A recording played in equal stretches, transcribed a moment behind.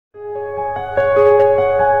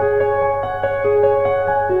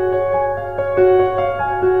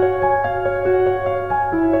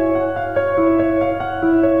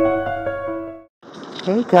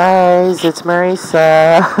Guys, it's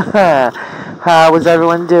Marisa. How was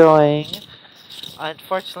everyone doing?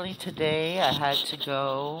 Unfortunately, today I had to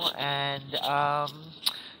go and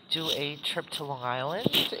do a trip to Long Island.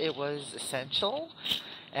 It was essential,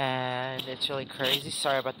 and it's really crazy.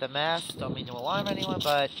 Sorry about the mess. Don't mean to alarm anyone,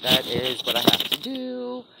 but that is what I have to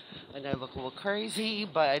do. And I look a little crazy,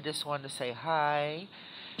 but I just wanted to say hi,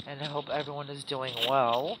 and I hope everyone is doing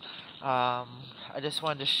well. I just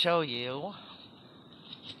wanted to show you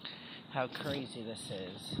how crazy this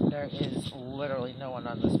is. There is literally no one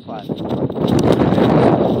on this platform. There's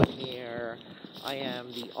no one here. I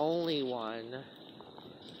am the only one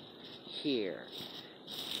here.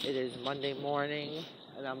 It is Monday morning,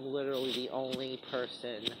 and I'm literally the only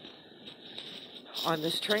person on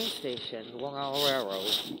this train station, Long Island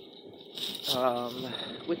Railroad.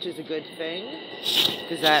 Which is a good thing,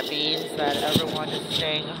 because that means that everyone is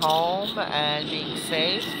staying home and being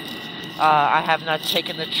safe. I have not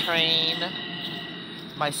taken the train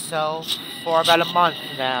myself for about a month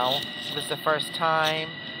now. It was the first time,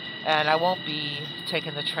 and I won't be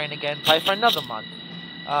taking the train again probably for another month.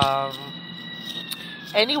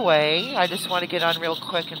 Anyway, I just want to get on real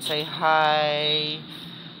quick and say hi.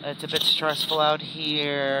 It's a bit stressful out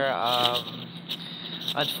here.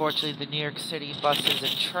 Unfortunately, the New York City buses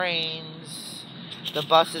and trains, the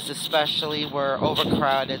buses especially, were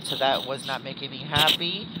overcrowded, so that was not making me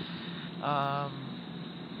happy.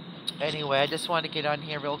 Anyway, I just want to get on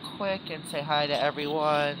here real quick and say hi to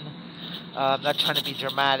everyone. I'm not trying to be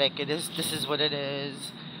dramatic. This is what it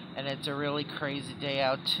is, and it's a really crazy day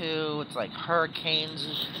out too. It's like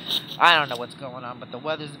hurricanes. I don't know what's going on, but the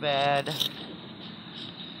weather's bad.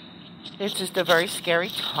 It's just a very scary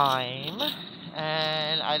time,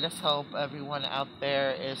 and I just hope everyone out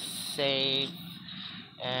there is safe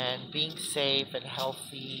and being safe and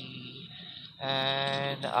healthy.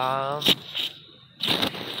 And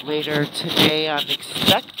later today I'm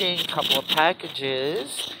expecting a couple of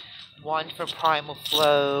packages, one from Primal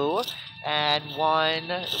Flow and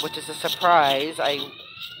one, which is a surprise, I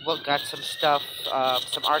got some stuff,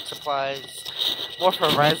 some art supplies, more for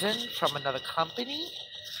resin from another company.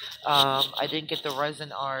 I didn't get the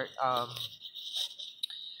resin art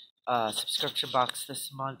subscription box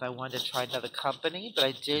this month. I wanted to try another company, but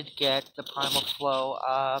I did get the Primal Flow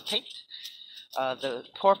paint, the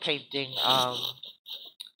pour painting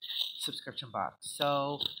subscription box.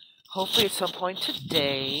 So hopefully at some point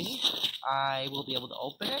today I will be able to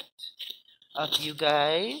open it for you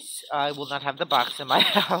guys. I will not have the box in my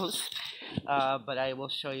house, but I will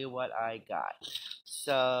show you what I got.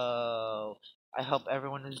 So I hope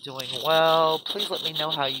everyone is doing well. Please let me know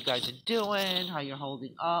how you guys are doing, how you're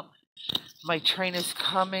holding up. My train is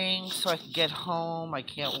coming, so I can get home. I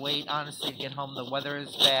can't wait, honestly, to get home. The weather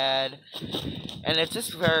is bad, and it's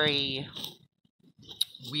just very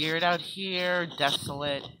weird out here,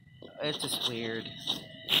 desolate. It's just weird.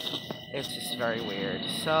 It's just very weird.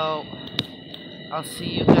 So I'll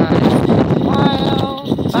see you guys in a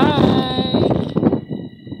while. Bye.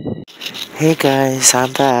 Hey guys,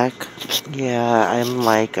 I'm back. Yeah, I'm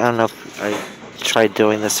like, I don't know if I tried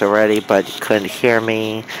doing this already, but you couldn't hear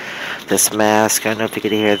me. This mask, I don't know if you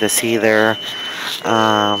could hear this either.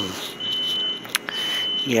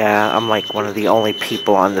 Yeah, I'm like one of the only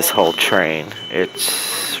people on this whole train.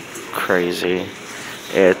 It's crazy.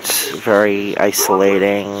 It's very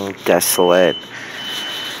isolating, desolate.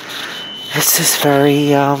 It's just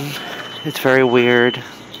very, it's very weird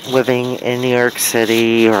living in New York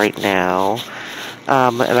City right now.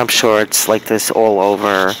 And I'm sure it's like this all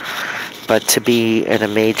over. But to be in a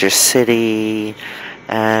major city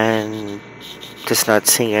and just not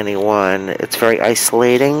seeing anyone, it's very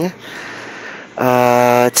isolating.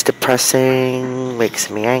 It's depressing, makes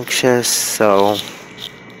me anxious, so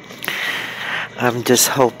I'm just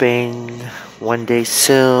hoping one day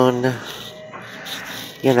soon,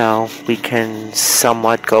 you know, we can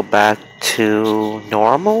somewhat go back to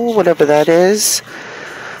normal, whatever that is.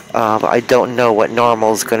 I don't know what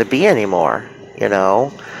normal is going to be anymore, you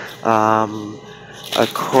know.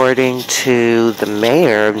 According to the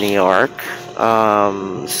mayor of New York,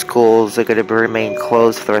 schools are going to remain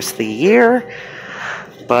closed for the rest of the year,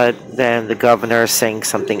 but then the governor is saying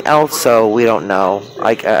something else, so we don't know.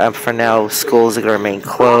 For now, schools are going to remain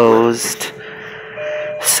closed,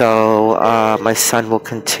 so my son will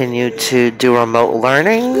continue to do remote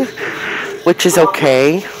learning, which is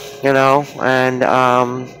okay, you know, and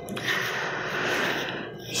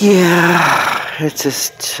yeah, it's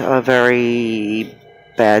just a very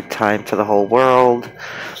bad time for the whole world.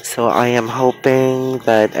 So I am hoping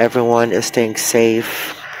that everyone is staying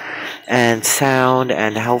safe and sound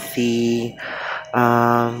and healthy.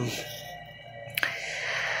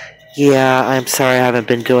 Yeah, I'm sorry I haven't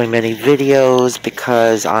been doing many videos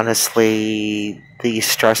because honestly, the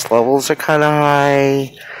stress levels are kind of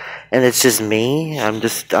high, and it's just me.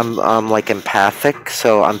 I'm like empathic,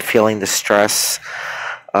 so I'm feeling the stress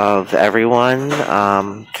of everyone.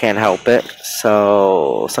 Can't help it.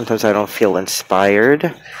 So sometimes I don't feel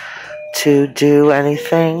inspired to do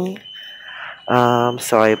anything.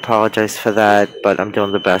 So I apologize for that, but I'm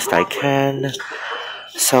doing the best I can.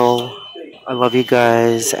 So I love you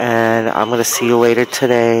guys, and I'm gonna see you later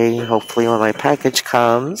today. Hopefully, when my package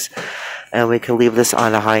comes, and we can leave this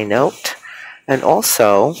on a high note. And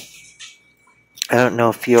also, I don't know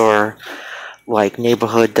if your like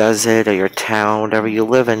neighborhood does it or your town, whatever you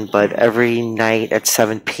live in, but every night at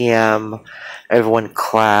 7 p.m., everyone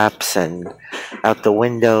claps and out the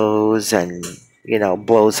windows and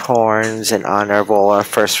blows horns in honor of all our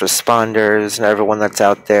first responders and everyone that's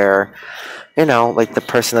out there. Like the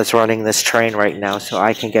person that's running this train right now, so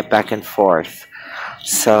I can get back and forth.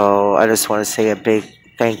 So I just want to say a big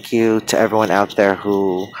thank you to everyone out there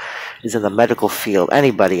who is in the medical field,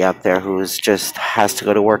 anybody out there who's just has to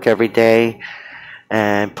go to work every day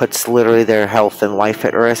and puts literally their health and life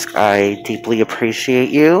at risk. I deeply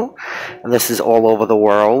appreciate you. And this is all over the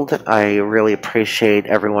world. I really appreciate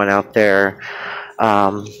everyone out there.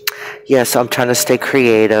 Um, yes, I'm trying to stay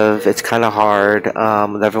creative. It's kind of hard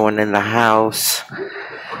with everyone in the house.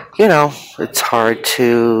 It's hard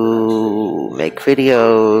to make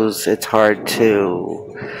videos. It's hard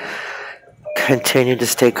to continue to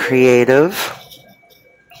stay creative.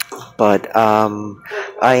 But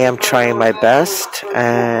I am trying my best.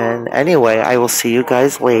 And anyway, I will see you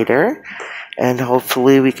guys later. And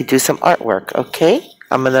hopefully we can do some artwork, okay?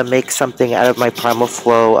 I'm going to make something out of my Primal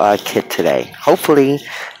Flow kit today. Hopefully.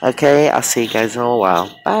 Okay, I'll see you guys in a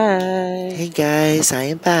while. Bye. Hey guys, I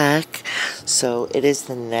am back. So it is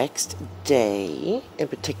the next day, in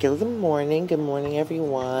particular the morning. Good morning,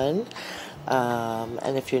 everyone.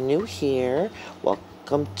 And if you're new here,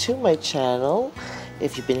 welcome to my channel.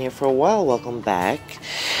 If you've been here for a while, welcome back.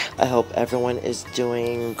 I hope everyone is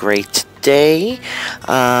doing great today.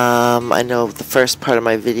 I know the first part of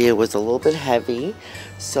my video was a little bit heavy,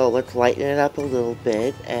 so let's lighten it up a little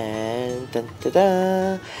bit. And dun, da,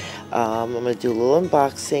 da. I'm going to do a little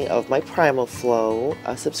unboxing of my Primal Flow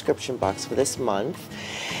subscription box for this month.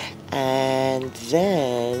 And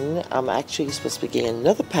then I'm actually supposed to be getting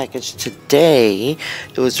another package today.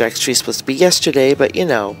 It was actually supposed to be yesterday, but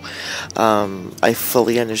I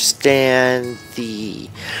fully understand the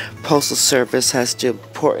postal service has to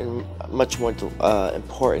much more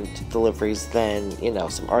important deliveries than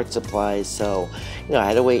some art supplies. So I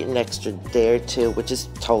had to wait an extra day or two, which is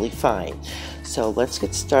totally fine. So let's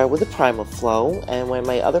get started with the Primal Flow, and when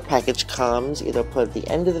my other package comes, either put at the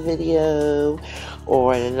end of the video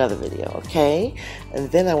or in another video, okay? And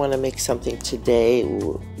then I want to make something today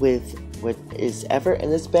with what is ever in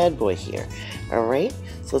this bad boy here. Alright,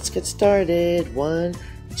 so let's get started. 1,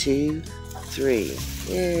 2, 3.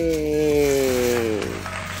 Yay!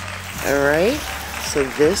 Alright, so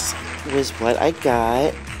this was what I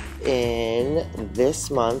got in this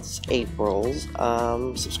month's April's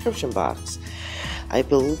subscription box. I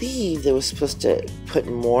believe they were supposed to put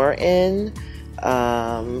more in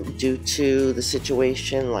due to the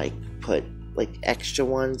situation, like put like extra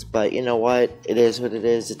ones, but you know what, it is what it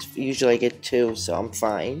is. It's usually I get 2, so I'm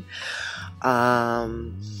fine.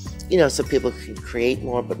 So people can create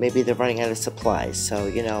more, but maybe they're running out of supplies, so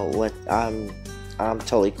I'm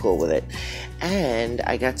totally cool with it. And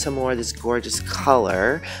I got some more of this gorgeous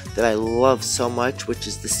color that I love so much, which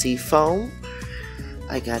is the seafoam.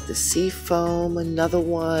 I got the seafoam, another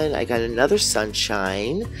one. I got another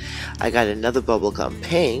sunshine. I got another bubblegum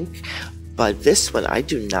pink. But this one I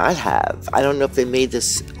do not have. I don't know if they made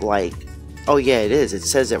this like... Oh yeah, it is. It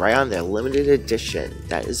says it right on there. Limited edition.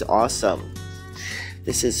 That is awesome.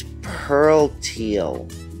 This is pearl teal.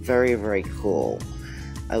 Very, very cool.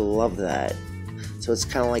 I love that. So it's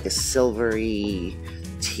kind of like a silvery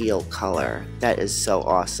teal color. That is so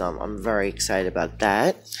awesome. I'm very excited about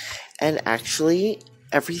that. And actually,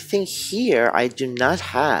 everything here I do not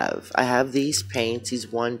have. I have these paints,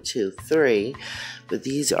 these 1, 2, 3, but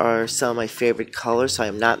these are some of my favorite colors, so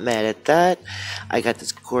I'm not mad at that. I got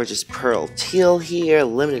this gorgeous pearl teal here,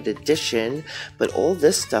 limited edition, but all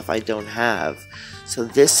this stuff I don't have. So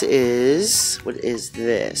this is, what is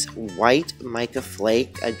this? White mica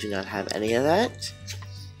flake. I do not have any of that.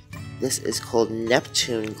 This is called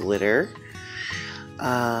Neptune glitter.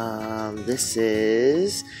 This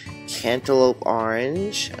is cantaloupe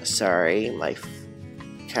orange. Sorry, my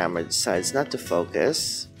camera decides not to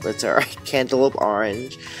focus. That's alright. Cantaloupe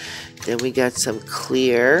orange. Then we got some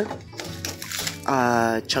clear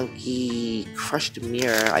chunky crushed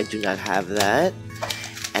mirror. I do not have that.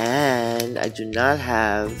 And I do not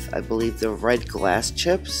have, I believe, the red glass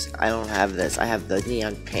chips. I don't have this. I have the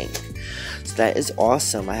neon pink. So that is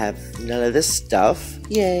awesome. I have none of this stuff.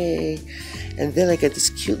 Yay! And then I got this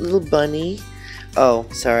cute little bunny. Oh,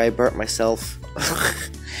 sorry, I burnt myself.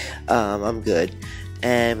 I'm good.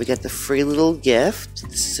 And we got the free little gift.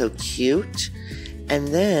 This is so cute. And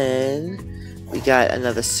then we got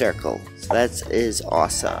another circle. So that is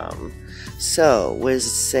awesome. So, what does it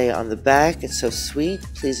say on the back? It's so sweet.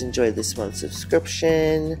 Please enjoy this month's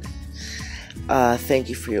subscription. Thank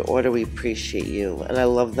you for your order. We appreciate you. And I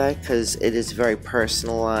love that because it is very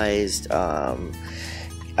personalized. I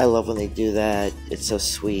love when they do that. It's so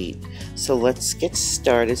sweet. So let's get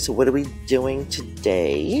started. So what are we doing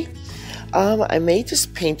today? I may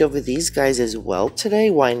just paint over these guys as well today.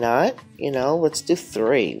 Why not? You know, let's do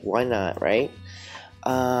 3. Why not, right?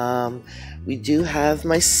 We do have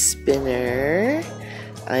my spinner.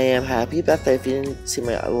 I am happy about that. If you didn't see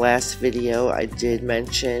my last video, I did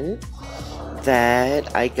mention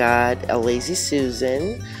that I got a Lazy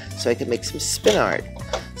Susan so I could make some spin art.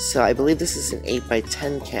 So I believe this is an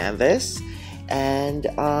 8x10 canvas. And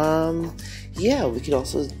yeah, we could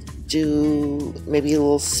also do maybe a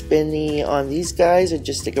little spinny on these guys or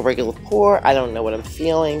just like a regular pour. I don't know what I'm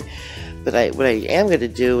feeling. But what I am going to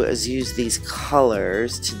do is use these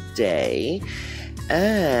colors today.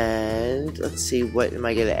 And let's see, what am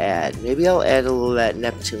I going to add? Maybe I'll add a little of that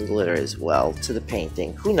Neptune glitter as well to the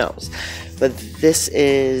painting. Who knows? But this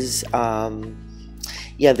is,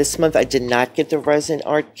 yeah, this month I did not get the resin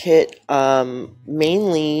art kit.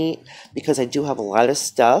 Mainly because I do have a lot of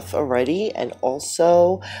stuff already. And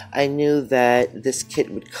also I knew that this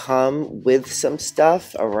kit would come with some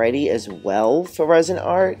stuff already as well for resin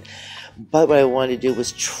art. But what I wanted to do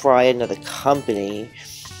was try another company,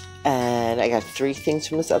 and I got 3 things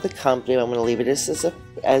from this other company. I'm going to leave it as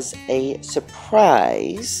a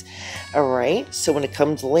surprise. Alright, so when it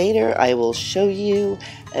comes later, I will show you,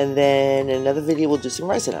 and then in another video we'll do some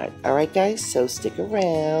resin art. Alright guys, so stick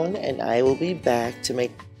around, and I will be back to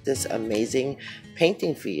make this amazing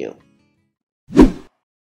painting for you.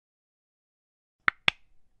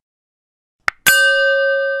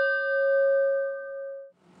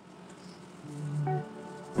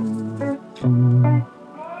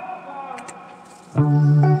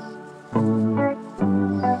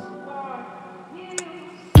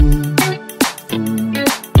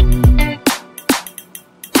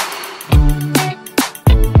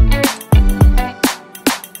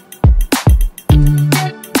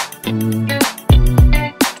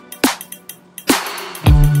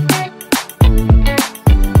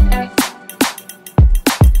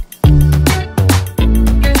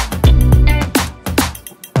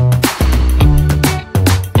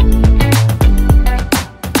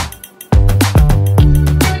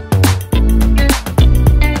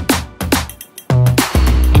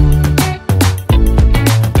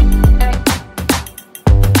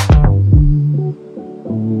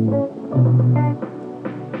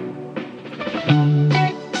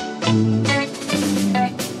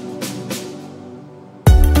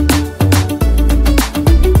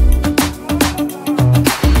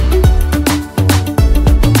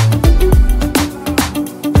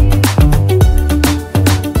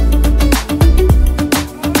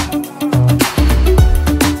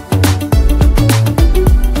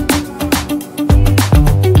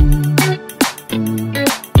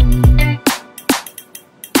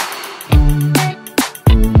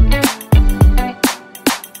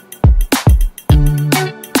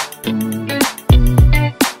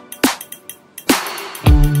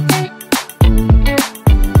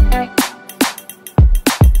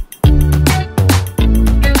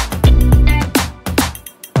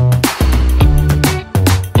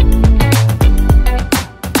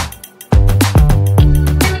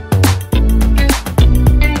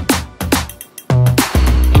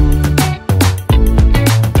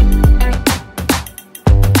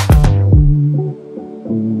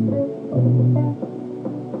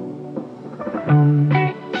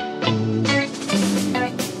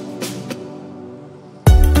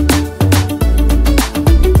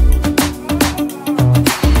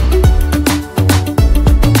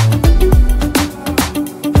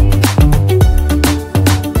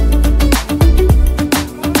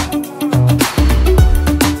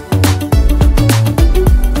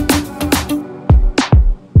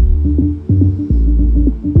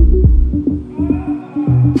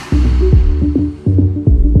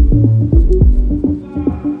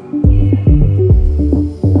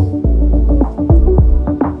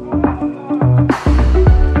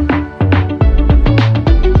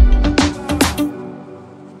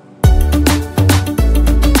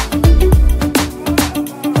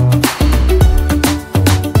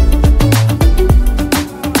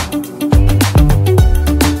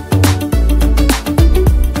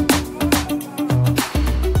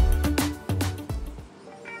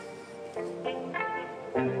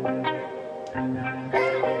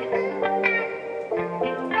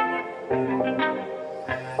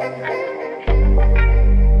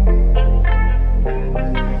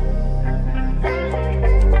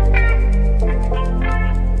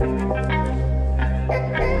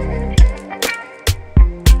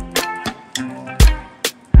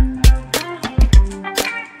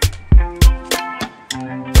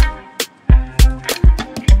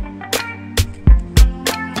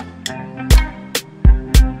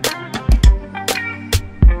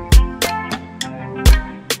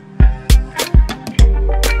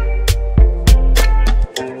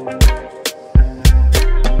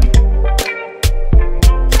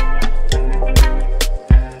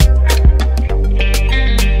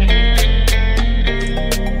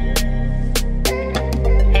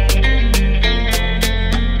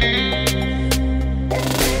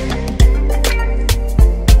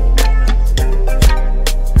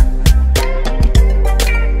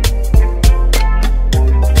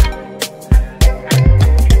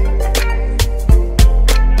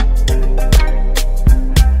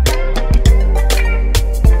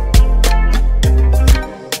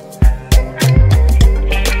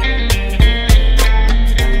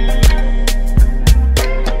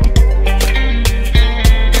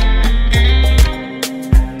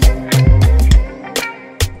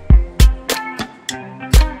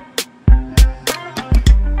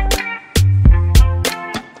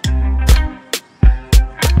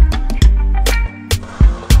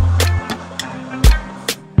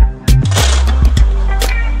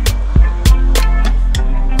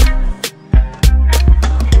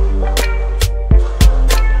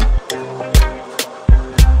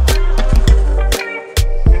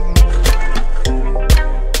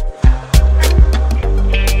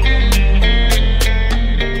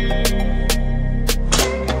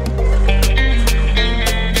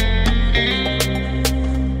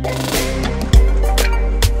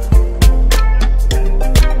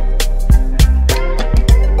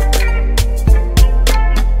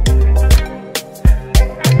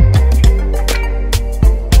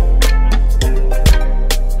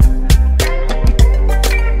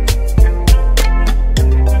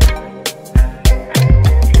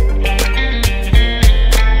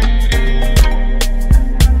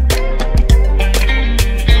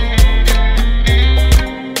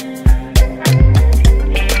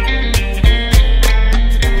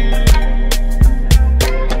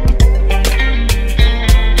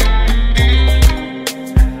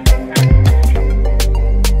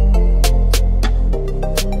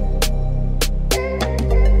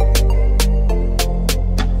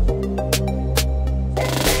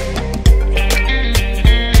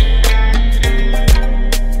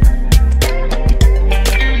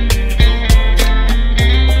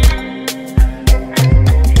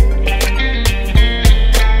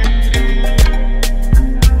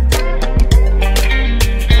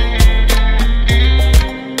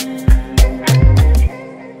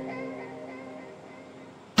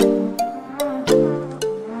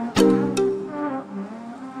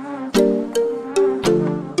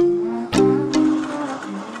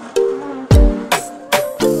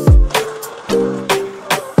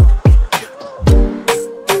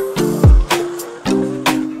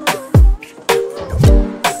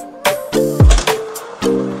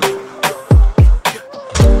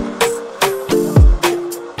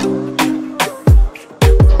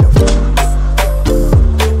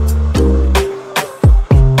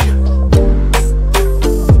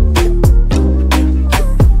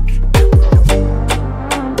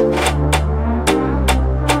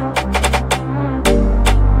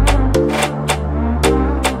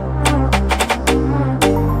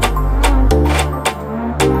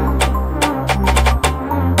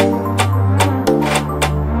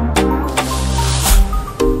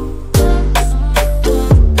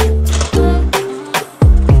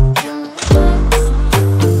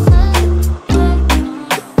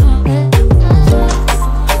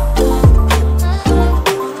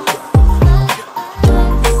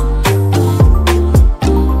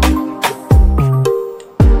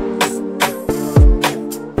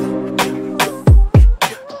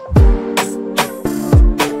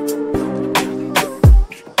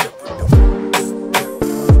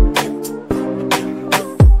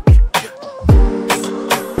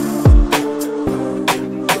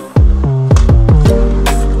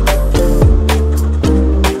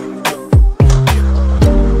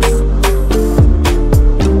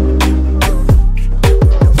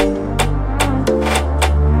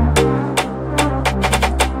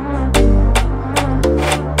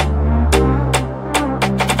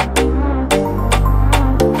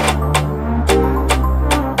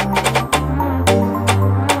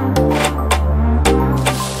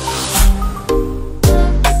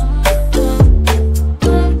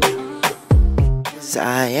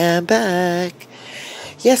 I am back.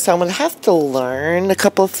 Yes, I'm gonna have to learn a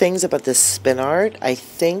couple of things about this spin art. I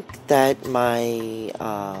think that my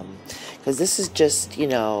because this is just, you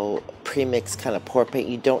know, pre-mixed kind of pour paint.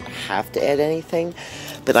 You don't have to add anything,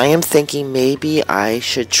 but I am thinking maybe I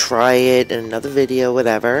should try it in another video,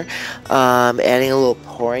 whatever. Adding a little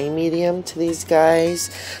pouring medium to these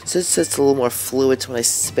guys, so it's just a little more fluid. So when I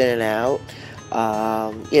spin it out,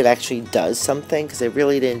 it actually does something, because I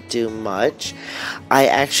really didn't do much. I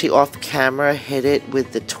actually off camera hit it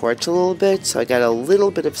with the torch a little bit, so I got a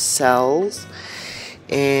little bit of cells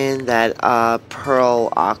in that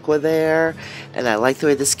pearl aqua there, and I like the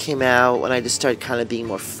way this came out when I just started kind of being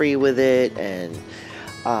more free with it. And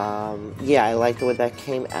yeah, I like the way that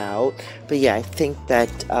came out. But yeah, I think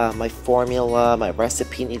that my formula, my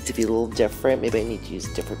recipe needs to be a little different. Maybe I need to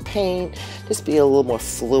use different paint, just be a little more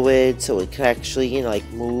fluid so it can actually, you know, like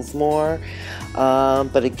move more.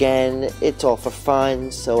 But again, it's all for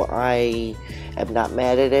fun, so I am not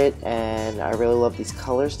mad at it, and I really love these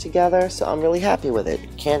colors together, so I'm really happy with it.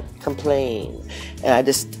 Can't complain. And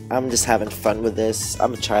I'm just having fun with this.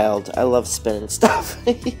 I'm a child. I love spinning stuff.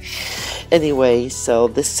 Anyway, so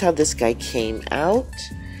this is how this guy came out.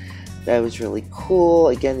 That was really cool.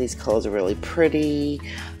 Again, these colors are really pretty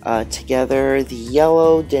together. The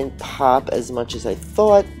yellow didn't pop as much as I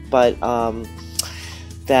thought, but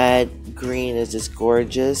that green is just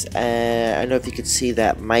gorgeous. And I don't know if you could see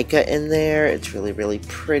that mica in there. It's really, really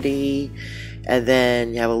pretty. And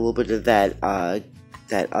then you have a little bit of that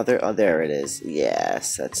other, oh, there it is.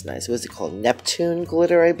 Yes, that's nice. What is it called? Neptune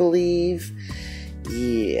glitter, I believe.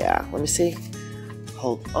 Yeah, let me see.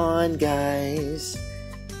 Hold on, guys.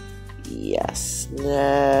 Yes,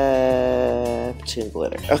 Neptune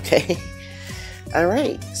glitter. Okay.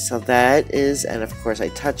 Alright, so that is, and of course I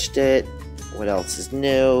touched it. What else is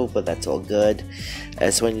new? But that's all good.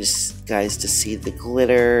 So when you guys to see the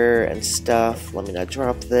glitter and stuff, let me not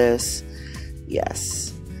drop this.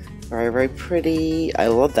 Yes, very, very pretty. I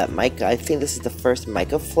love that mica. I think this is the first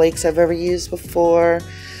mica flakes I've ever used before.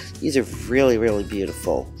 These are really, really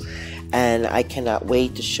beautiful, and I cannot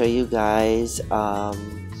wait to show you guys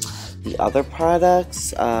the other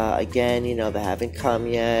products. Again, you know, they haven't come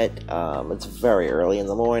yet. It's very early in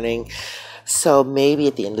the morning. So maybe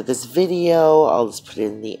at the end of this video, I'll just put it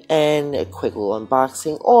in the end, a quick little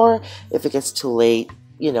unboxing, or if it gets too late,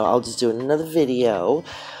 you know, I'll just do another video.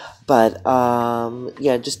 But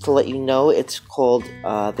yeah, just to let you know, it's called,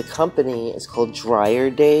 the company is called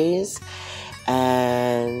Dryer Days.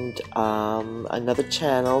 And another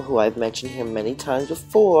channel who I've mentioned here many times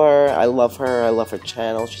before. I love her. I love her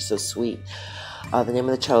channel. She's so sweet. The name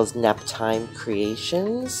of the channel is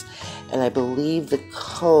Naptimecreations, and I believe the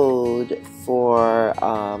code for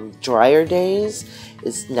Dryer Days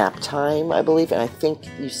is naptime, I believe, and I think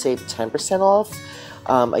you save 10% off.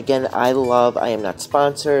 Again, I am not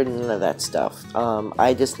sponsored, none of that stuff.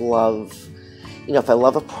 I just love, you know, if I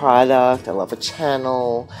love a product, I love a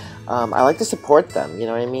channel, I like to support them, you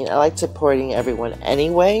know what I mean? I like supporting everyone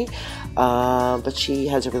anyway, but she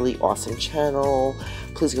has a really awesome channel.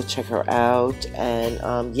 Please go check her out.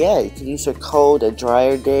 And yeah, you can use her code at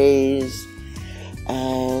Dryer Days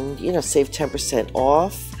and, you know, save 10%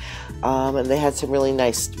 off. And they had some really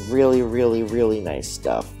nice, really nice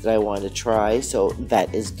stuff that I wanted to try, so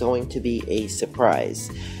that is going to be a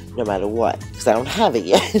surprise no matter what, because I don't have it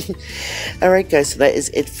yet. Alright guys, so that is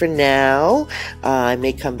it for now. I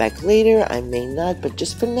may come back later, I may not, but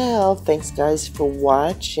just for now, thanks guys for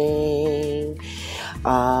watching.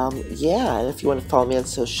 Yeah, and if you want to follow me on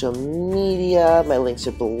social media, my links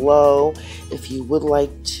are below. If you would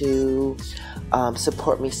like to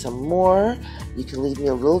support me some more, you can leave me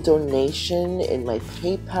a little donation in my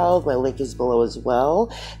PayPal. My link is below as well.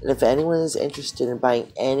 And if anyone is interested in buying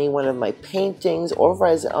any one of my paintings or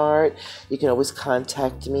resin art, you can always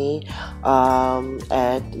contact me at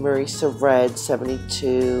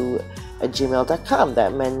marisared72@gmail.com.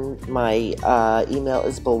 That meant my email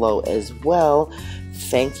is below as well.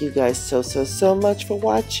 Thank you guys so much for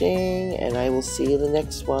watching, and I will see you in the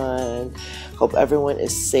next one. Hope everyone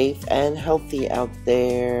is safe and healthy out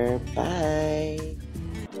there. Bye.